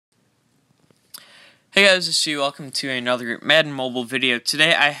Hey guys, it's G. Welcome to another Madden mobile video.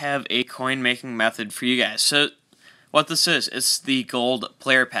 Today I have a coin making method for you guys. So what this is, it's the gold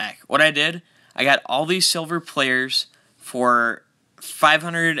player pack. What I did, I got all these silver players for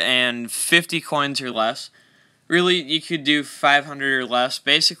 550 coins or less. Really, you could do 500 or less.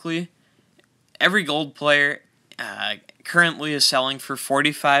 Basically, every gold player currently is selling for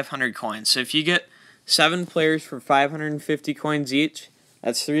 4,500 coins. So if you get 7 players for 550 coins each,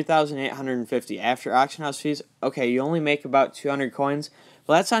 that's 3,850 after auction house fees. Okay, you only make about 200 coins.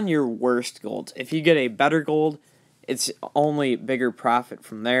 Well, that's on your worst gold. If you get a better gold, it's only bigger profit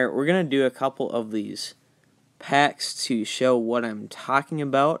from there. We're going to do a couple of these packs to show what I'm talking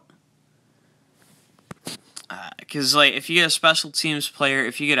about. Because like, if you get a special teams player,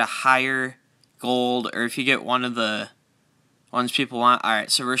 if you get a higher gold, or if you get one of the ones people want.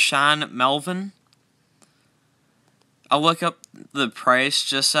 Alright, so Rashawn Melvin. I'll look up the price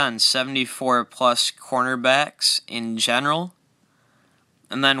just on 74 plus cornerbacks in general.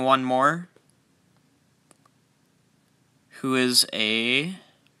 And then one more, who is a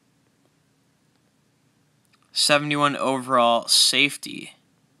 71 overall safety.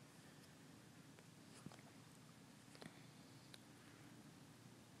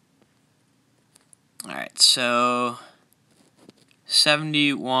 Alright, so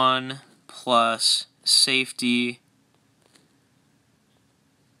 71 plus safety,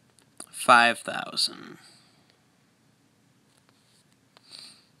 5,000.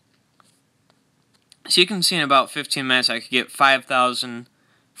 So you can see in about 15 minutes I could get 5,000,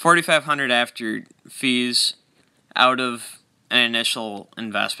 4,500 after fees out of an initial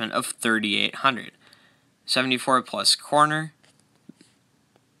investment of 3,800. 74 plus corner,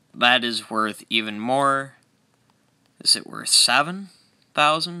 that is worth even more. Is it worth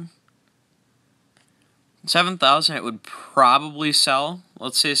 7,000? 7,000 it would probably sell.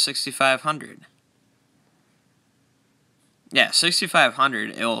 Let's say 6,500. Yeah,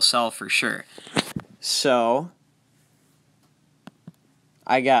 6,500 it will sell for sure. So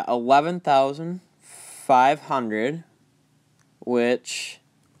I got 11,500, which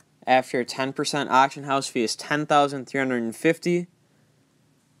after 10% auction house fee is 10,350,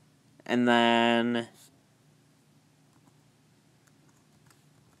 and then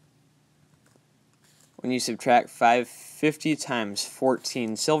when you subtract 550 times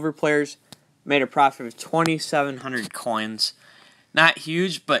 14 silver players, made a profit of 2,700 coins. Not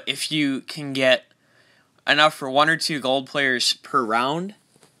huge, but if you can get enough for 1 or 2 gold players per round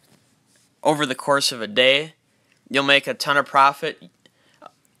over the course of a day, you'll make a ton of profit.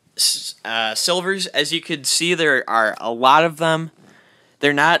 Silvers, as you could see, there are a lot of them.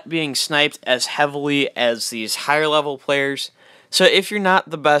 They're not being sniped as heavily as these higher level players. So if you're not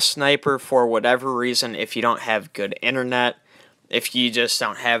the best sniper for whatever reason, if you don't have good internet, if you just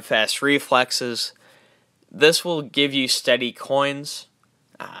don't have fast reflexes, this will give you steady coins.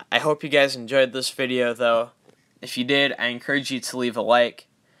 I hope you guys enjoyed this video though. If you did, I encourage you to leave a like.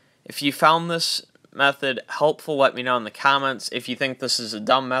 If you found this method helpful, let me know in the comments. If you think this is a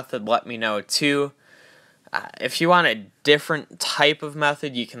dumb method, let me know too. If you want a different type of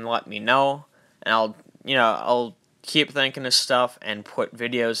method, you can let me know, and I'll keep thinking of stuff and put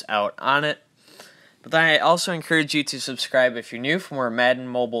videos out on it. But then I also encourage you to subscribe if you're new for more Madden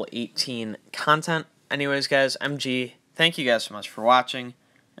Mobile 18 content. Anyways, guys, I'm G. Thank you guys so much for watching,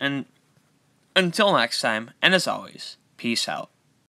 and until next time, and as always, peace out.